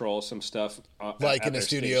can control some stuff, like in a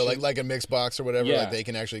studio, station. like a mix box or whatever. Yeah. Like they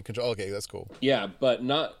can actually control. Okay, that's cool. Yeah, but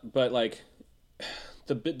like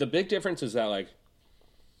the big difference is that, like,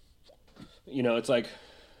 you know, it's like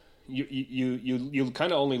you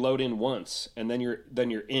kind of only load in once, and then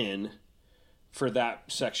you're in for that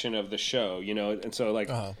section of the show, you know. And so like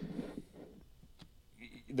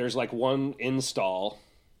there's like one install,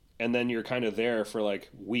 and then you're kind of there for like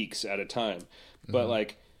weeks at a time. Mm-hmm. But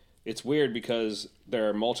like, it's weird because there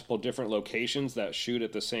are multiple different locations that shoot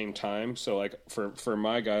at the same time. So like for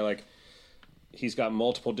my guy, like, he's got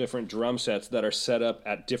multiple different drum sets that are set up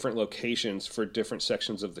at different locations for different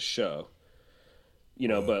sections of the show. You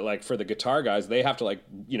know, but like for the guitar guys, they have to, like,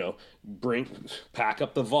 you know, pack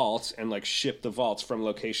up the vaults and like ship the vaults from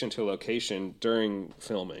location to location during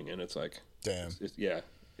filming, and it's like, damn,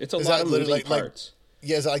 it's a lot of moving parts.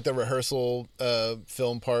 Yeah, is it like the rehearsal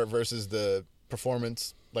film part versus the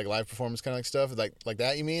performance, like live performance kind of like stuff, like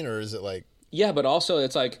that you mean, or is it like? Yeah, but also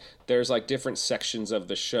it's like there's like different sections of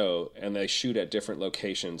the show, and they shoot at different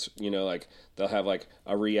locations. You know, like they'll have like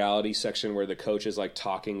a reality section where the coach is like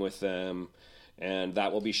talking with them, and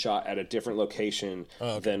that will be shot at a different location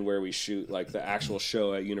than where we shoot like the actual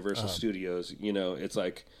show at Universal Studios. You know, it's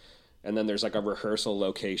like, and then there's like a rehearsal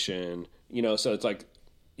location, you know, so it's like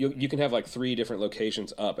you can have like 3 different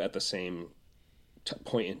locations up at the same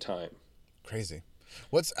point in time. Crazy.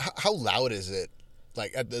 How loud is it,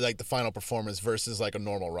 like at the final performance versus like a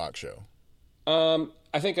normal rock show?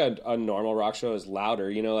 I think a normal rock show is louder,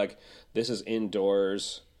 you know, like this is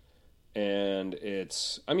indoors. And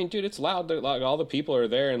it's, I mean, dude, it's loud. Like, all the people are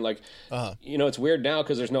there, and like, you know, it's weird now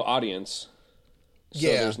because there's no audience.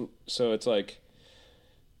 So so it's like,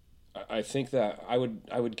 I think that I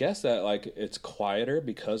would guess that like it's quieter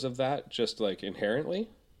because of that, just like inherently.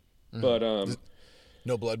 Mm-hmm. But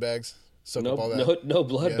no blood bags. Soak up all that. No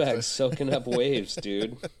blood bags soaking up waves,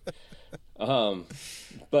 dude.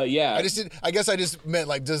 But yeah, I guess I just meant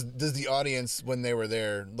like, does the audience when they were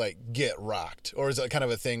there like get rocked, or is it kind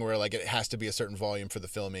of a thing where like it has to be a certain volume for the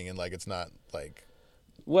filming, and like it's not like?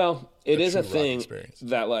 Well, it is a thing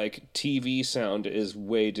that like TV sound is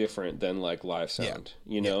way different than like live sound,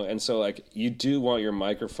 you know, and so like you do want your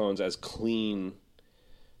microphones as clean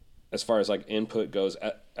as far as like input goes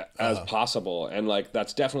as possible, and like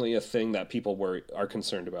that's definitely a thing that people are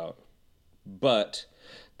concerned about, but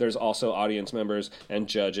there's also audience members and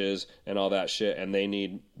judges and all that shit, and they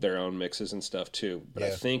need their own mixes and stuff too. But I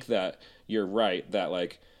think that you're right that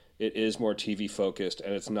like it is more TV focused,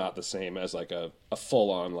 and it's not the same as like a full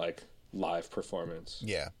on like live performance.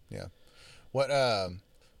 Yeah. What are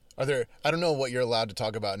there? I don't know what you're allowed to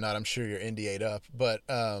talk about. Not, I'm sure you're NDA'd up. But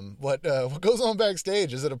what goes on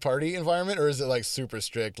backstage? Is it a party environment, or is it like super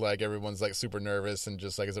strict? Like everyone's like super nervous and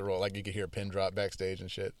just like, is it roll? Like you could hear a pin drop backstage and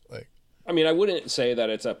shit. Like. I mean, I wouldn't say that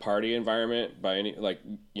it's a party environment by any, like,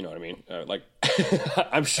 you know what I mean? Like,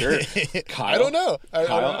 I'm sure, Kyle. I don't know.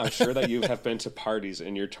 Kyle, I'm sure that you have been to parties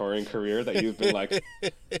in your touring career that you've been like,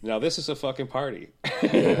 now this is a fucking party.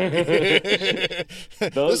 This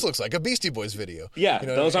looks like a Beastie Boys video. Yeah, you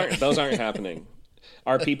know those aren't happening.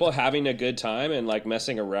 Are people having a good time and like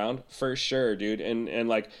messing around? For sure, dude. And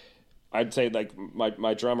like, I'd say like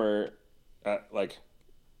my drummer, like,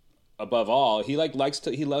 above all, he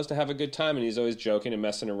loves to have a good time, and he's always joking and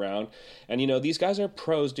messing around. And you know, these guys are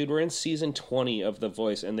pros, dude. We're in season 20 of The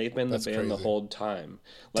Voice, and they've been the band the whole time.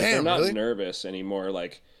 Like, they're not nervous anymore.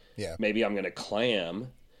 Like, maybe I'm gonna clam,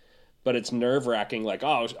 but it's nerve wracking. Like,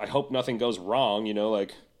 oh, I hope nothing goes wrong. You know,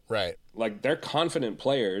 like, right? Like, they're confident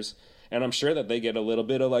players, and I'm sure that they get a little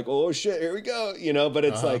bit of like, oh shit, here we go. You know, but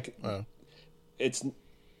it's it's.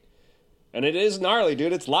 And it is gnarly,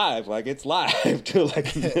 dude. It's live. Like, it's live to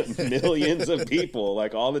like millions of people,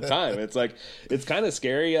 like, all the time. It's like, it's kind of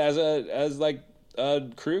scary as a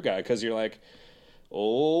crew guy, because you're like,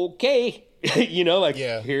 okay, you know, like,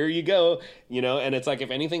 here you go, you know. And it's like,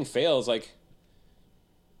 if anything fails, like,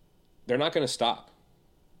 they're not going to stop.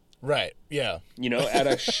 Right. Yeah. You know, at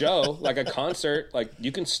a show, like a concert, like,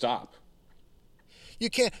 you can stop. You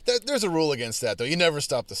can't. There's a rule against that, though. You never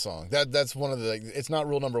stop the song. That's one of the. Like, it's not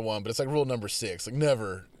rule number 1, but it's like rule number 6. Like,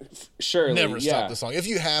 never. Surely, never stop the song. If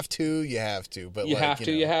you have to, you have to. But you have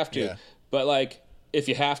to. Yeah. But like, if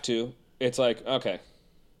you have to, it's like, okay,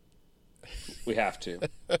 we have to.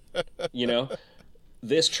 You know,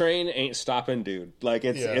 this train ain't stopping, dude. Like,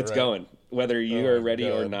 it's going, whether you are ready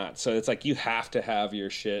or not. So it's like, you have to have your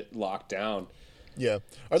shit locked down. Yeah.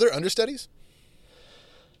 Are there understudies?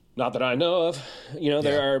 Not that I know of. You know,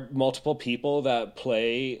 there are multiple people that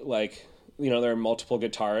play, like, you know, there are multiple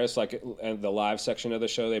guitarists. Like, in the live section of the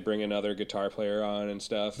show, they bring another guitar player on and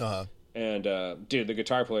stuff. And, dude, the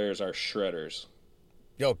guitar players are shredders.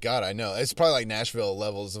 Oh, God, I know. It's probably like Nashville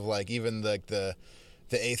levels of, like, even like the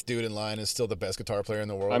 8th dude in line is still the best guitar player in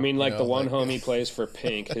the world. I mean, like, the one homie plays for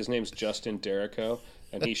Pink. His name's Justin Derrico,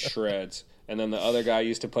 and he shreds. And then the other guy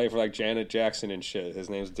used to play for, like, Janet Jackson and shit. His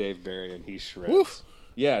name's Dave Barry, and he shreds. Woo.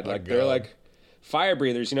 Yeah, like, they're like fire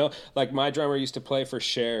breathers, you know? Like, my drummer used to play for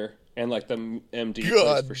Cher, and like the MD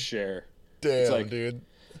plays for Cher. Damn, it's like, dude.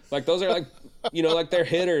 Like, those are like, you know, like, they're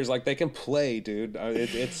hitters. Like, they can play, dude.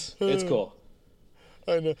 It's cool.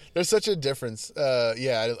 I know. There's such a difference. I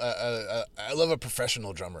love a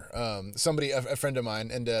professional drummer. A friend of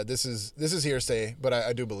mine, and this is hearsay, but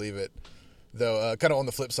I do believe it. Though, kind of on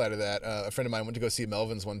the flip side of that, a friend of mine went to go see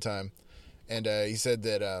Melvins one time, and he said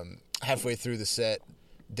that halfway through the set,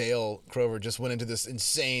 Dale Crover just went into this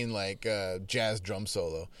insane, like, jazz drum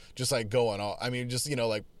solo, just like going all. I mean, just, you know,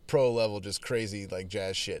 like, pro level, just crazy, like,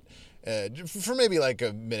 jazz shit. For maybe like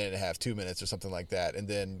a minute and a half, 2 minutes or something like that. And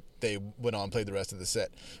then they went on and played the rest of the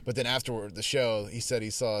set. But then afterward, the show, he said he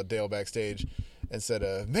saw Dale backstage and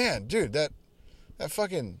said, man, dude, that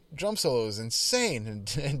fucking drum solo is insane.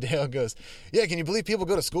 And Dale goes, yeah, can you believe people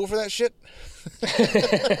go to school for that shit?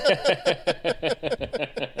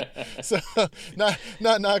 So, not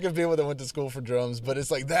knocking people that went to school for drums, but it's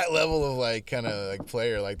like that level of, like, kind of like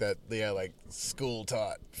player, like that, like, school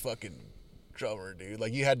taught fucking drummer, dude.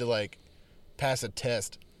 Like, you had to, like, pass a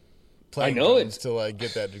test playing drums to, like,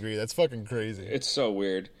 get that degree. That's fucking crazy. It's so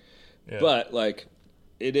weird. Yeah. But, like,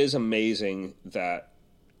 it is amazing that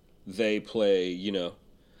they play, you know,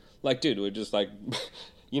 like, dude, we just, like,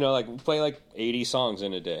 you know, like, play like 80 songs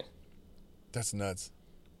in a day. That's nuts.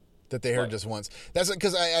 That they heard just once. That's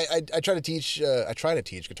because I try to teach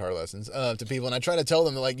guitar lessons to people, and I try to tell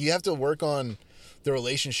them that, like, you have to work on the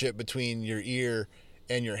relationship between your ear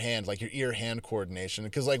and your hand, like your ear-hand coordination.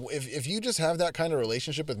 Because, like, if you just have that kind of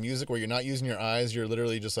relationship with music where you're not using your eyes, you're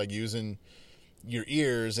literally just, like, using your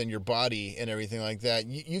ears and your body and everything like that,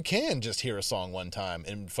 you can just hear a song one time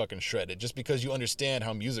and fucking shred it, just because you understand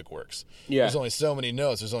how music works. Yeah. There's only so many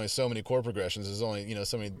notes. There's only so many chord progressions. There's only, you know,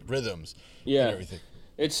 so many rhythms and everything.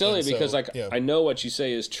 It's silly because, like, I know what you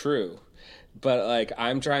say is true, but, like,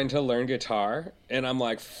 I'm trying to learn guitar, and I'm,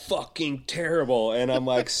 like, fucking terrible, and I'm,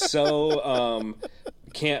 like, so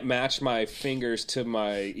can't match my fingers to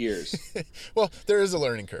my ears. Well, there is a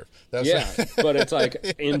learning curve. But it's, like,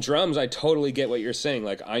 in drums, I totally get what you're saying.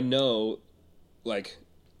 Like, I know, like,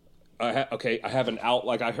 I have an out,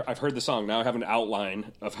 like, I've heard the song, now I have an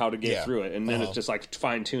outline of how to get through it, and then it's just, like,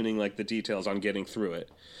 fine-tuning, like, the details on getting through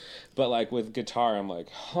it. But, like, with guitar, I'm like,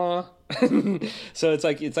 huh? So it's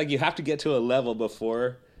like you have to get to a level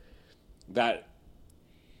before that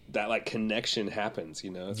like, connection happens,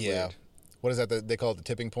 you know? It's weird. What is that? They call it the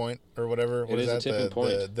tipping point or whatever? What is that? A tipping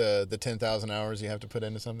point. The 10,000 hours you have to put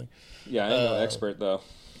into something? Yeah, I'm no expert, though.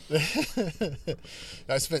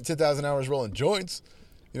 I spent 10,000 hours rolling joints.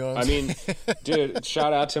 You know what I mean, dude,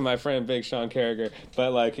 shout out to my friend Big Sean Carragher.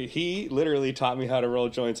 But, like, he literally taught me how to roll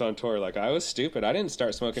joints on tour. Like, I was stupid. I didn't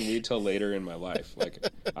start smoking weed till later in my life. Like,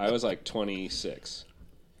 I was, like, 26.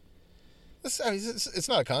 It's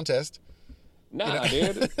not a contest. Nah,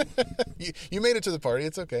 dude. You made it to the party.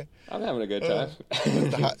 It's okay. I'm having a good time.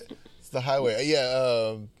 It's the highway.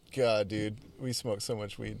 Yeah, God, dude. We smoked so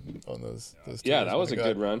much weed on those Yeah, tours. that was a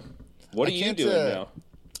good run. What are you doing now?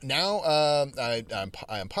 Now, I am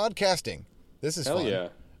podcasting. This is fun.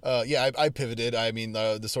 Hell yeah. I pivoted. I mean,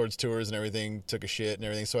 the Swords tours and everything took a shit and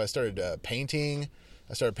everything. So I started painting.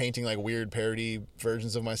 I started painting like weird parody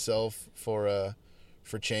versions of myself for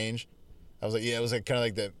change. I was like, yeah, it was like kind of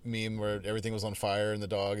like that meme where everything was on fire and the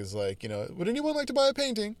dog is like, would anyone like to buy a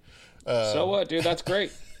painting? So what, dude? That's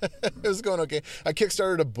great. It was going okay. I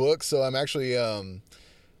kickstarted a book, so I'm actually I'm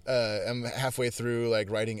halfway through like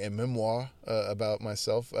writing a memoir about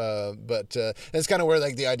myself. But it's kind of where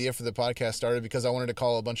like the idea for the podcast started, because I wanted to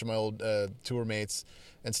call a bunch of my old tour mates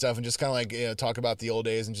and stuff and just kind of like talk about the old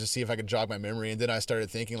days and just see if I could jog my memory. And then I started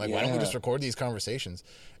thinking like, why don't we just record these conversations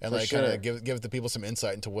and kind of give the people some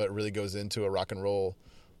insight into what really goes into a rock and roll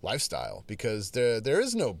lifestyle, because there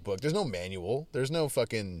is no book, there's no manual, there's no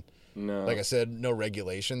fucking. No. Like I said, no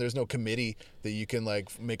regulation. There's no committee that you can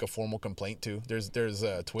like make a formal complaint to. There's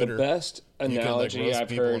Twitter. The best analogy I've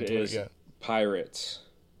heard is pirates.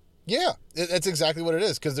 Yeah, that's exactly what it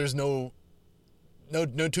is, because there's no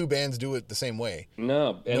two bands do it the same way.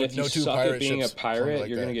 No, and if you suck at being a pirate,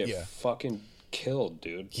 you're gonna get fucking killed,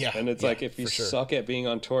 dude. Yeah, and it's like if you suck at being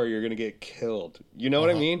on tour, you're gonna get killed. You know what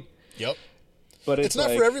I mean? Yep. But it's not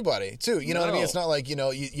for everybody, too. You know what I mean? It's not like,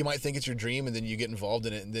 you might think it's your dream and then you get involved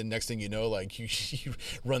in it, and then next thing you know, like, you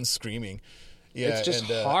run screaming. Yeah, it's just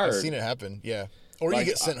hard. I've seen it happen, yeah. Or you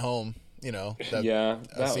get sent home, I've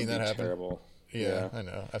seen that happen. Terrible. Yeah, I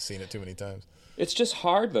know. I've seen it too many times. It's just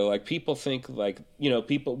hard, though. Like, people think, like,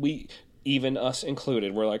 even us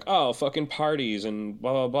included, we're like, oh, fucking parties and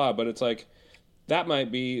blah, blah, blah. But it's like, that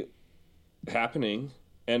might be happening,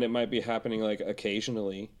 and it might be happening, like,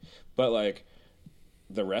 occasionally. But, like,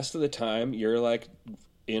 the rest of the time, you're like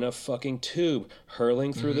in a fucking tube,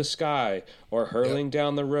 hurling through the sky or hurling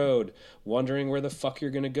down the road, wondering where the fuck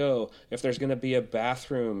you're going to go, if there's going to be a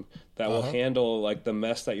bathroom that will handle like the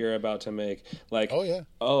mess that you're about to make. Like, you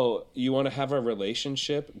want to have a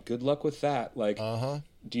relationship? Good luck with that. Like, are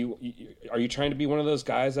you trying to be one of those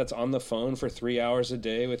guys that's on the phone for 3 hours a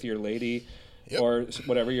day with your lady or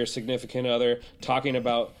whatever, your significant other, talking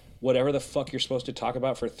about whatever the fuck you're supposed to talk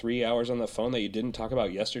about for 3 hours on the phone that you didn't talk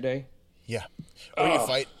about yesterday? Yeah. Or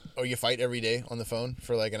you fight every day on the phone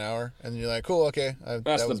for like an hour, and you're like, cool, okay.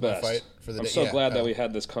 That's the best. My fight for the I'm day. so glad that we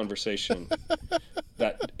had this conversation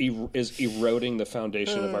that is eroding the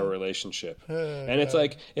foundation of our relationship. And it's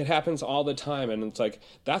like, it happens all the time, and it's like,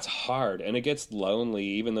 that's hard, and it gets lonely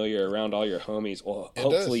even though you're around all your homies. Well,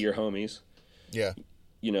 hopefully your homies. Yeah.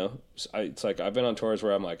 It's like, I've been on tours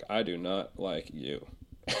where I'm like, I do not like you.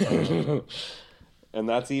 And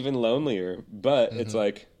that's even lonelier, but it's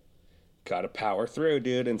like, gotta power through,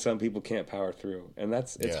 dude, and some people can't power through, and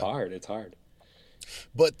it's hard.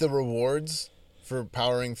 But the rewards for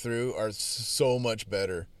powering through are so much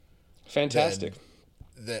better, fantastic,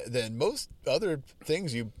 than most other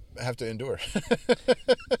things you have to endure.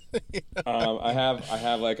 I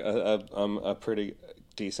have like a pretty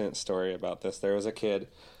decent story about this. There was a kid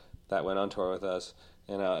that went on tour with us,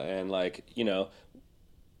 and like,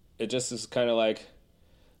 it just is kind of like,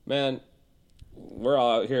 man, we're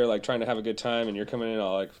all out here like trying to have a good time, and you're coming in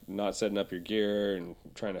all like not setting up your gear and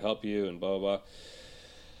trying to help you and blah, blah, blah.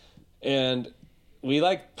 And we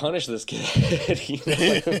like punish this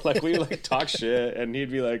kid. Like we like talk shit, and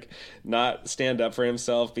he'd be like not stand up for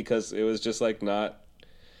himself because it was just like not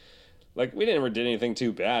like we never did anything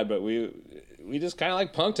too bad, but we just kind of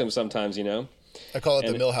like punked him sometimes, I call it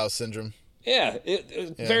the Millhouse syndrome. Yeah,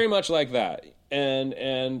 it very much like that.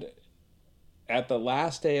 And at the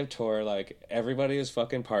last day of tour, like, everybody was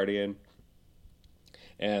fucking partying.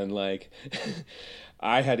 And, like,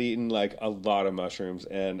 I had eaten, like, a lot of mushrooms.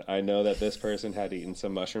 And I know that this person had eaten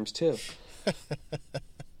some mushrooms, too.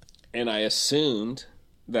 And I assumed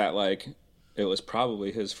that, like, it was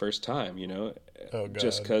probably his first time, Oh, God.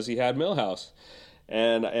 Just because he had Millhouse.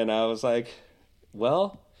 And I was like,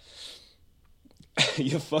 well,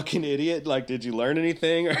 you fucking idiot. Like, did you learn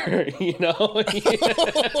anything? Or,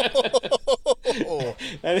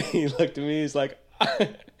 And he looked at me, he's like,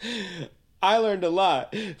 I learned a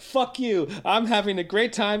lot. Fuck you. I'm having a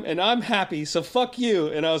great time and I'm happy, so fuck you.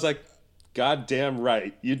 And I was like, goddamn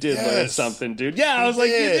right. You did learn something, dude. Yeah, I was like,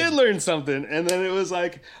 you did learn something. And then it was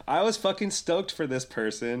like, I was fucking stoked for this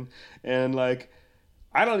person. And like,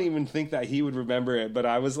 I don't even think that he would remember it, but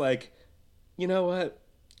I was like, you know what?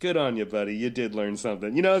 Good on you, buddy. You did learn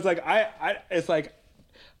something. You know, it's like, I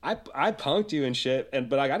punked you and shit,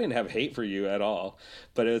 but like, I didn't have hate for you at all.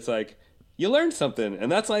 But it's like, you learned something.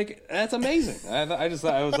 And that's amazing. I was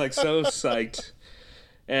like so psyched.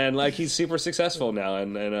 And like, he's super successful now,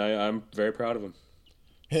 and I'm very proud of him.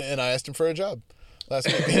 And I asked him for a job last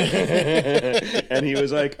week. And he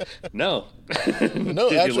was like, no. No,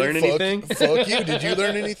 did you learn anything? Fuck you. Did you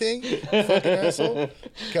learn anything? Fucking asshole.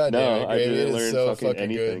 God damn it, I Gravy. didn't It is learn so fucking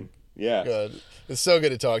anything. good. Yeah. God. It's so good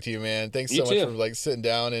to talk to you, man. Thanks so much too. for like sitting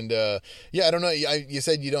down and yeah, I don't know. You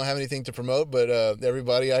said you don't have anything to promote, but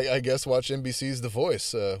everybody, I guess, watch NBC's The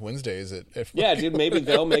Voice Wednesdays at yeah, dude. Maybe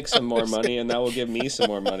they'll make some more money, and that will give me some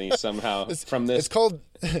more money somehow from this. It's called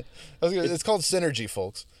it's called Synergy,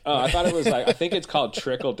 folks. Oh, I thought it was like, I think it's called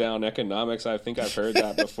trickle down economics. I think I've heard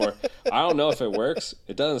that before. I don't know if it works.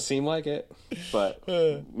 It doesn't seem like it, but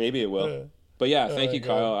maybe it will. But yeah, thank you,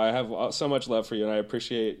 Kyle. I have so much love for you, and I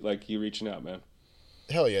appreciate like you reaching out, man.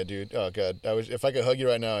 Hell yeah, dude. Oh god, if I could hug you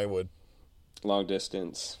right now, I would. Long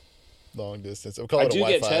distance. Long distance. I do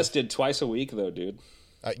get tested twice a week, though, dude.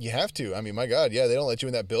 You have to. I mean, my god, yeah, they don't let you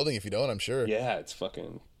in that building if you don't. I'm sure. Yeah, it's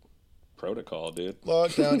fucking protocol, dude.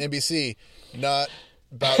 Lockdown, NBC, not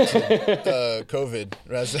about to COVID.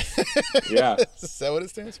 Yeah. Is that what it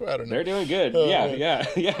stands for? I don't know. They're doing good.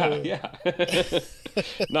 Yeah.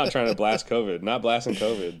 Not trying to blast COVID. Not blasting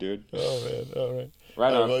COVID, dude. Oh man. All right.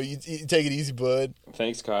 Right on. Well, you take it easy, bud.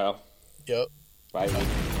 Thanks, Kyle. Yep. Bye.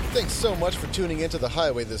 Thanks so much for tuning into The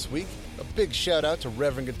Highway this week. A big shout out to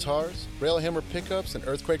Reverend Guitars, Railhammer Pickups, and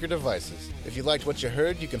Earthquaker Devices. If you liked what you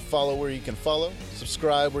heard, you can follow where you can follow,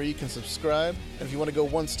 subscribe where you can subscribe, and if you want to go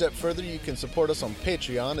one step further, you can support us on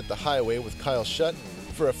Patreon at The Highway with Kyle Shutt.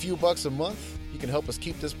 For a few bucks a month, you can help us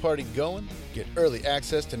keep this party going, get early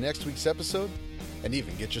access to next week's episode, and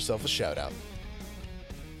even get yourself a shout out.